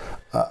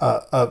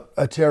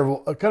a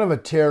terrible, kind of a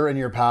tear in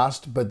your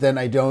past, but then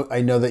I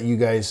know that you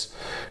guys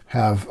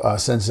have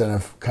since then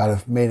have kind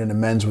of made an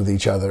amends with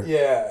each other.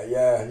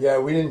 Yeah.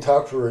 We didn't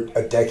talk for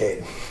a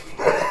decade.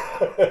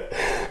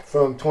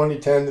 From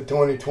 2010 to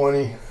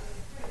 2020.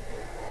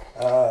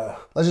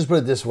 Let's just put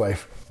it this way,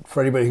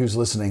 for anybody who's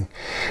listening.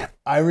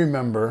 I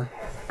remember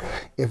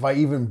if I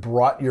even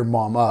brought your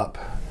mom up,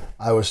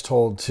 I was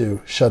told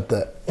to shut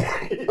the...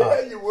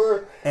 Yeah, you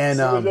were. And,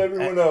 so was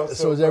everyone else.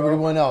 So was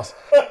everyone else.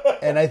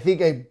 And I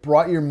think I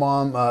brought your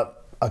mom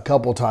up a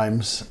couple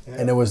times,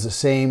 and it was the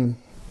same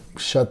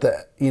shut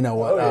the, you know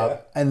what,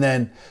 up. And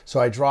then, so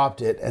I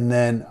dropped it, and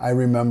then I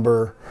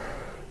remember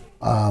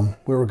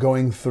we were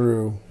going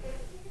through,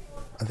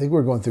 I think we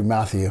were going through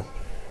Matthew.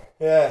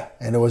 Yeah.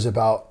 And it was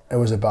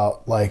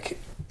about like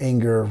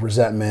anger,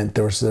 resentment.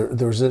 There was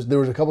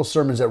a couple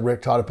sermons that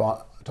Rick taught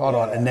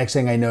on, and next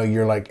thing I know,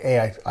 you're like,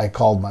 hey,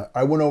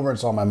 I went over and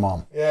saw my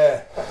mom.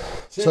 Yeah.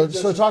 So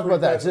talk about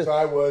that.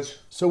 I was.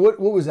 So what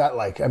was that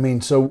like? I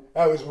mean, so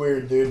that was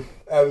weird, dude.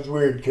 That was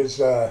weird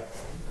because I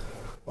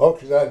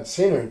hadn't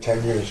seen her in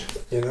 10 years.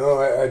 You know,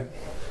 I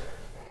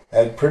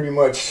had pretty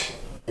much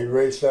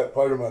erased that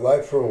part of my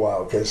life for a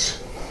while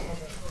because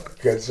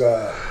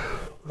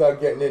without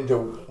getting into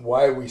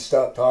why we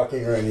stopped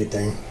talking or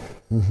anything,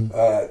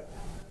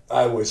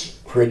 I was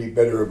pretty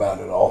bitter about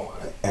it all.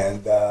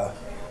 And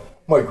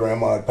my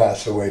grandma had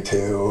passed away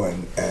too,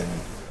 and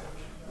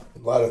a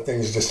lot of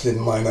things just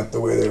didn't line up the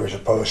way they were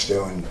supposed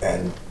to,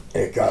 and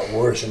it got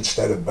worse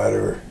instead of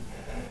better.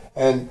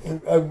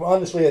 And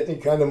honestly, I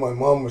think kind of my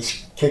mom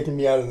was kicking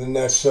me out of the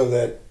nest so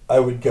that I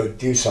would go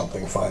do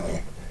something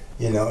finally.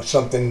 You know,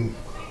 something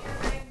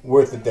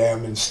worth a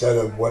damn instead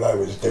of what I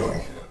was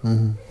doing.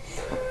 Mm-hmm.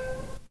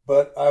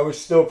 But I was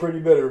still pretty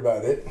bitter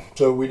about it,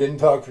 so we didn't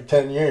talk for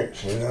 10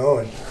 years, you know,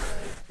 and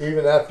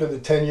even after the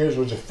 10 years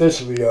was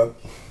officially up,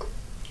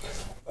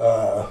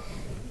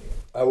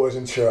 I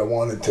wasn't sure I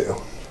wanted to.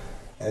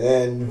 And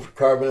then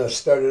Carbon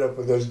started up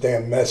with those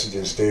damn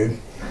messages, dude.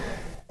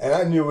 And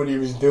I knew what he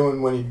was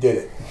doing when he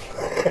did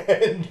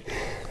it.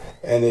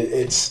 and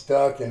it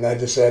stuck, and I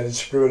decided,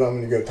 screw it, I'm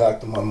going to go talk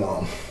to my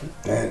mom.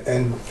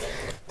 And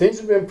things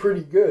have been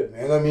pretty good,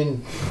 man. I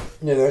mean,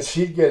 you know,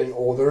 she's getting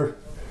older.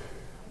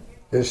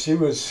 She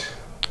was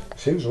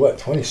what,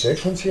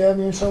 26 when she had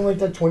me or something like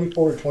that?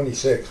 24 or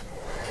 26.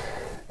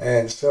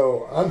 And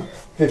so I'm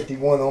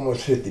 51,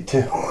 almost 52.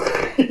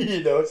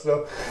 You know,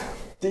 so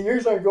the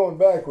years aren't going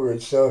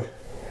backwards. So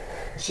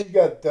she's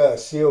got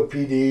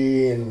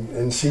COPD,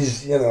 and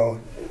she's, you know,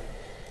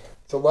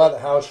 it's a lot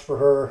of house for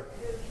her.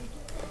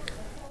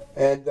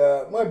 And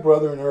my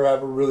brother and her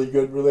have a really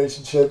good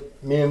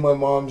relationship. Me and my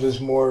mom's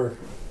is more,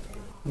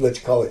 let's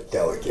call it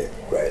delicate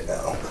right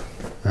now.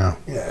 Yeah.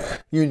 Yeah.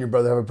 You and your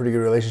brother have a pretty good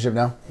relationship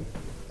now?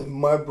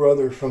 my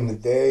brother from the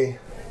day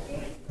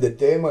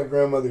my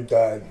grandmother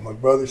died, my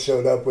brother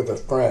showed up with a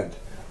friend.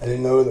 I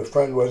didn't know who the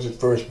friend was at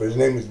first, but his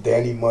name was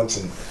Danny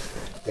Munson.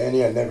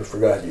 Danny, I never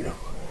forgot you.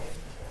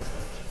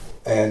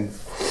 And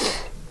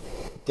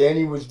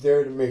Danny was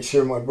there to make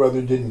sure my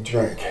brother didn't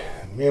drink.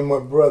 Me and my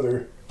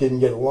brother didn't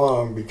get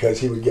along because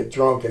he would get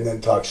drunk and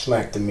then talk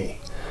smack to me,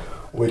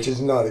 which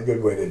is not a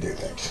good way to do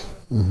things.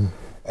 Mm-hmm.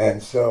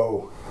 And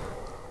so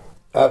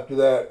after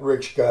that,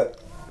 Rick's got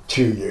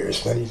 2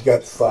 years, then he's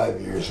got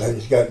 5 years, then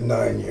he's got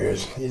 9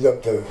 years. He's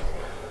up to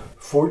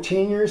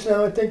 14 years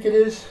now, I think it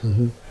is.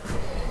 Mm-hmm.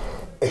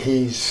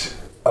 He's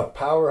a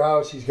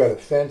powerhouse. He's got a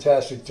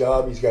fantastic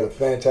job. He's got a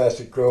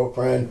fantastic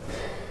girlfriend.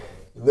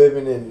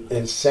 Living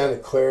in Santa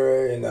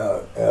Clara in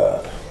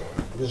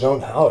his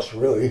own house,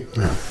 really.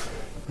 Yeah.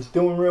 He's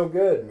doing real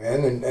good,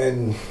 man.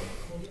 And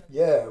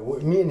yeah,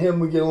 me and him,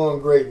 we get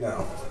along great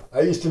now.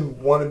 I used to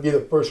want to be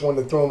the first one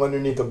to throw him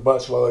underneath the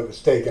bus while I was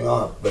taking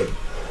off, but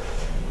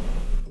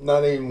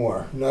not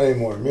anymore. Not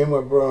anymore. Me and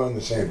my bro are on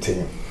the same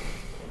team.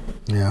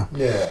 Yeah.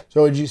 Yeah.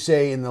 So would you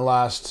say in the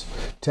last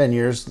 10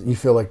 years, you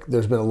feel like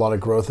there's been a lot of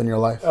growth in your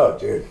life? Oh,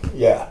 dude.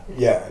 Yeah.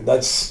 Yeah.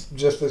 That's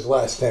just this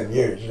last 10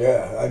 years.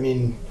 Yeah. I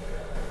mean,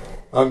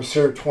 I'm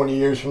sure 20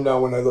 years from now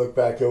when I look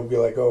back, it'll be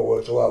like, oh, well,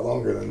 it's a lot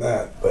longer than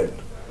that. But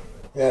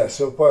yeah,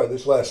 so far,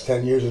 this last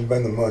 10 years has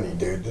been the money,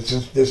 dude. This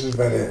has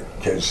been it,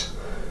 because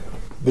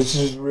this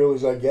is as real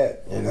as I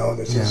get, you know?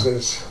 This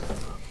is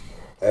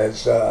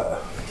as I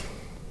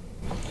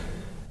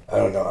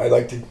don't know. I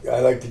like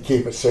to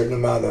keep a certain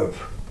amount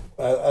of,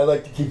 I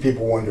like to keep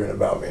people wondering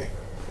about me.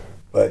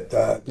 But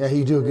yeah,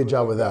 you do a good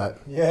job with that.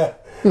 Yeah.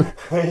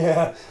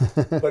 Yeah.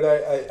 But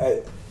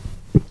I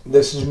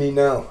this is me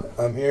now.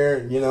 I'm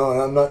here, you know,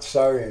 and I'm not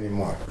sorry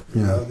anymore.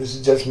 You know, this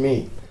is just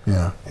me.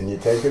 Yeah. And you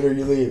take it or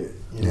you leave it.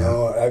 You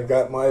know, I've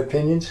got my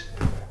opinions.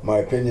 My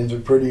opinions are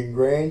pretty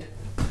ingrained.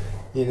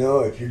 You know,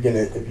 if you're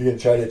gonna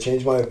try to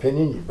change my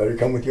opinion, you better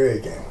come with your A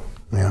game.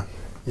 Yeah.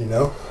 You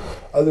know?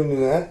 Other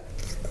than that,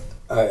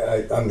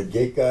 I'm the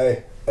gate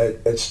guy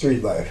at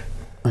Street Life.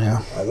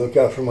 Yeah. I look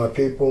out for my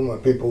people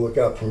look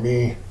out for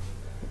me.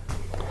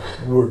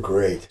 We're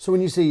great. So when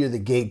you say you're the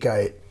gate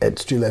guy at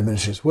Street Life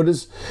Ministries, what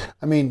is,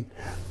 I mean...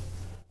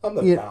 I'm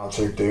the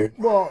bouncer, dude.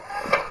 Well,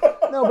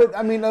 no, but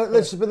I mean,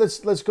 let's go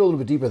a little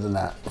bit deeper than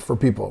that for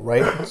people,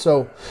 right?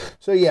 So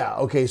yeah,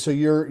 okay, so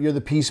you're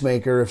the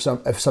peacemaker if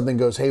something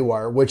goes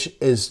haywire, which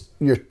is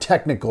your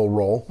technical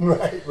role.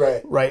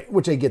 Right,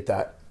 which I get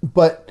that.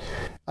 But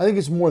I think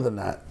it's more than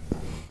that,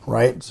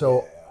 right?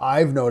 So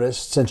I've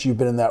noticed since you've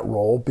been in that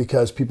role,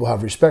 because people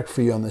have respect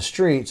for you on the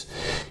streets,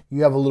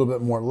 you have a little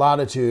bit more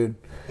latitude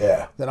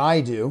than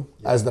I do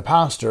as the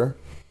pastor,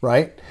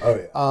 right? Oh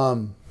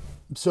yeah.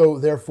 So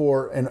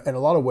therefore, in a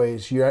lot of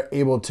ways, you're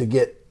able to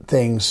get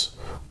things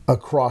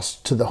across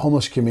to the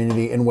homeless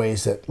community in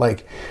ways that,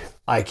 like,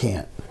 I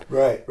can't.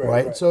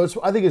 Right. So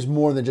I think it's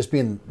more than just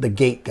being the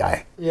gate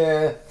guy.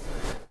 Yeah.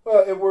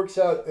 Well, it works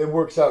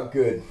out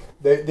good.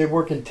 They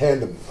work in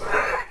tandem.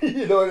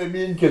 You know what I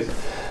mean? Because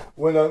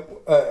when I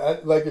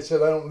like I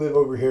said, I don't live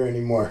over here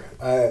anymore.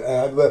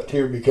 I left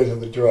here because of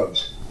the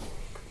drugs.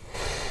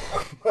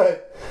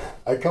 But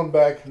I come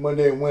back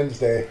Monday and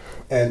Wednesday,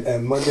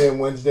 and Monday and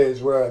Wednesday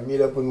is where I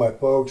meet up with my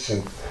folks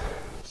and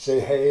say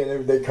hey,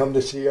 and they come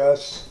to see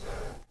us.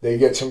 They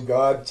get some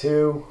God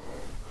too.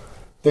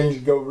 Things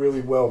go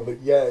really well.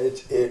 But yeah,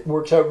 it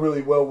works out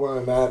really well where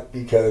I'm at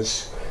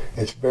because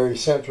it's very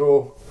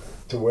central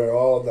to where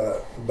all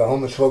the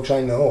homeless folks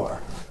I know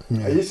are.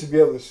 Yeah. I used to be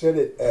able to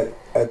sit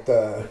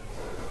at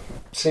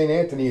St.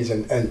 Anthony's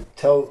and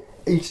tell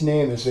each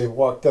name as they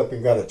walked up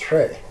and got a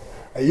tray.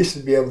 I used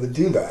to be able to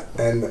do that,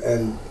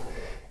 and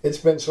it's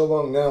been so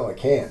long now I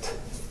can't.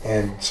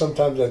 And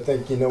sometimes I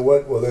think, you know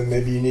what? Well, then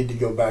maybe you need to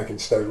go back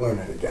and start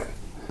learning again.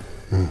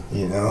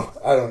 You know,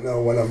 I don't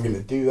know when I'm going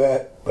to do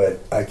that, but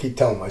I keep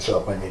telling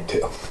myself I need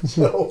to.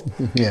 So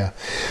yeah.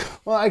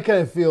 Well, I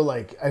feel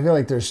like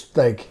there's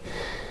like,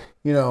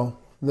 you know,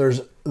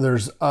 there's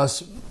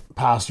us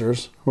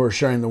pastors who are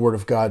sharing the Word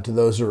of God to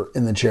those who are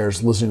in the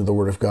chairs listening to the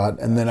Word of God,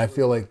 and then I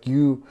feel like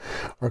you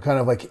are kind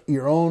of like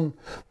your own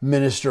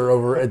minister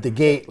over at the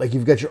gate. Like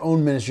you've got your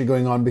own ministry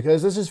going on,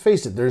 because let's just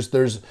face it,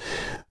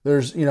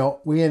 there's you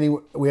know, we have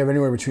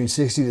anywhere between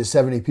 60 to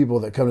 70 people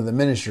that come to the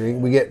ministry.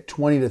 We get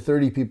 20 to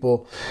 30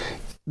 people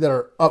that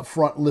are up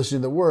front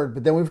listening to the Word,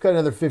 but then we've got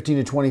another 15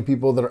 to 20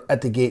 people that are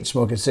at the gate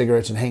smoking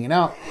cigarettes and hanging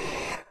out.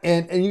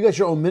 And you got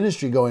your own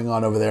ministry going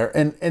on over there,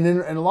 and in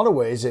a lot of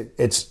ways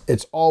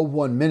it's all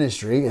one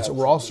ministry.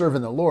 We're all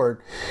serving the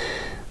Lord,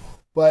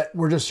 but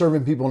we're just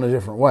serving people in a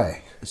different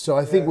way. So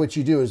I think what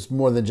you do is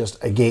more than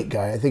just a gate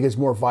guy. I think it's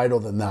more vital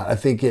than that. I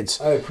think it's.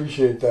 I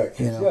appreciate that.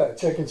 You know, yeah,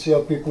 check and see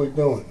how people are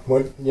doing.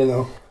 What, you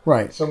know.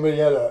 Right. Somebody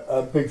had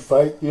a big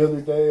fight the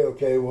other day.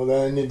 Okay, well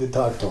then I need to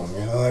talk to them.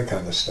 You know, that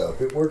kind of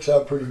stuff. It works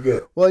out pretty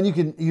good. Well,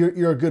 and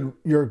you're a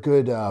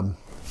good.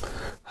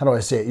 How do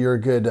I say it? You're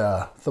a good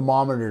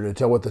thermometer to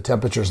tell what the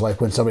temperature's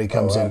like when somebody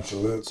comes in.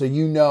 Absolutely. So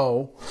you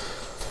know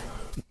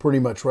pretty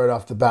much right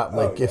off the bat,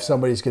 like if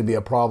somebody's going to be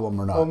a problem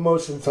or not. Well,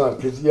 most of the time,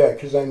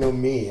 because I know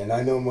me, and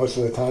I know most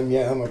of the time,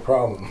 I'm a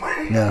problem.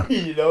 Yeah.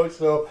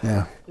 So,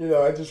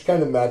 I just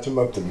kind of match them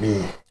up to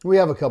me. We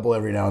have a couple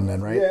every now and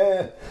then, right?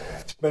 Yeah.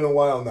 It's been a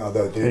while now,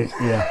 though, dude.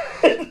 Yeah.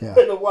 It's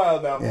been a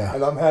while now, Yeah.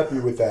 and I'm happy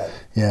with that.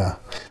 Yeah.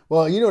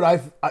 Well, you know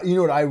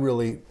what I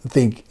really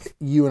think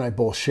you and I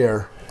both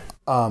share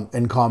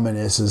in common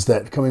is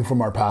that coming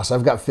from our past,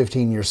 I've got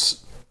 15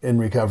 years in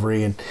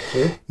recovery, and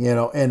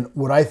and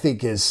what I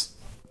think is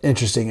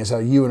interesting is how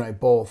you and I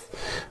both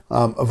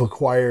have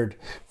acquired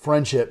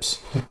friendships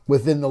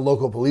within the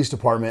local police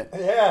department.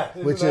 Yeah,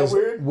 which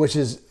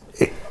is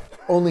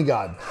only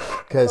God,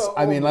 because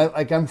I mean,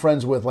 I'm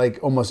friends with like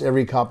almost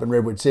every cop in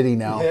Redwood City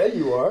now. Yeah,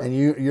 you are, and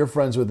you're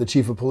friends with the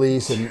chief of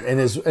police, and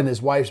his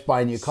wife's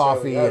buying you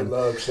coffee. I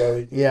love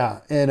Sally.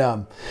 Yeah,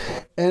 and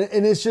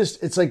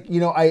it's like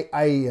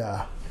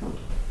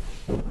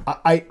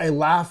I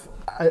laugh.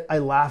 I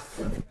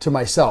laugh to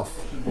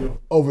myself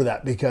over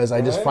that because I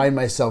just find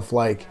myself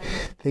like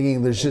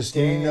thinking there's just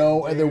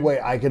no other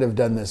way I could have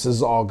done this. This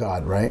is all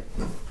God, right?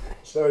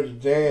 Sergeant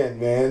Dan,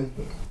 man.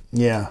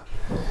 Yeah.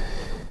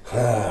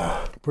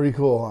 Pretty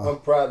cool, huh? I'm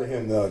proud of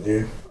him, though,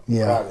 dude.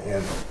 Yeah. Proud of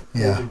him.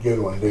 Yeah. He's a good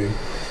one, dude.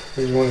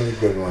 He's one of the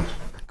good ones.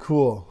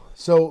 Cool.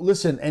 So,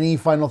 listen, any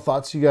final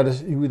thoughts you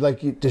would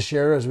like to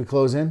share as we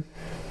close in?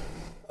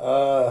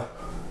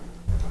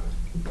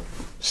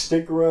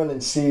 Stick around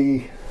and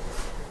see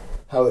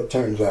how it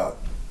turns out.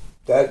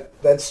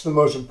 That's the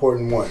most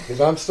important one, because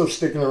I'm still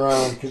sticking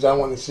around because I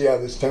want to see how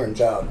this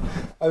turns out.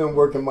 I've been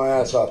working my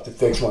ass off to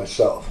fix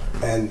myself,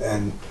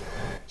 and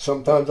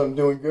sometimes I'm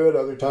doing good,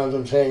 other times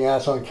I'm saying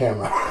ass on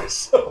camera.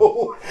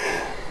 So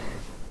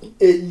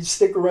you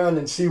stick around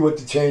and see what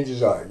the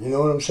changes are. You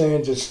know what I'm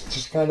saying?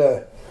 Just kind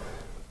of,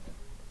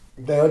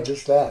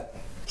 just that.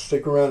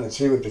 Stick around and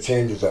see what the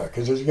changes are,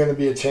 because there's going to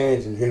be a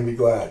change and you're going to be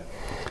glad.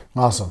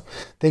 Awesome.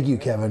 Thank you,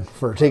 Kevin,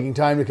 for taking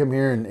time to come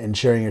here and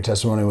sharing your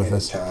testimony with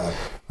us. Anytime.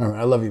 All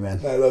right, I love you, man.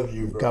 I love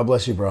you, bro. God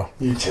bless you, bro.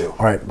 You too.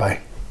 All right, bye.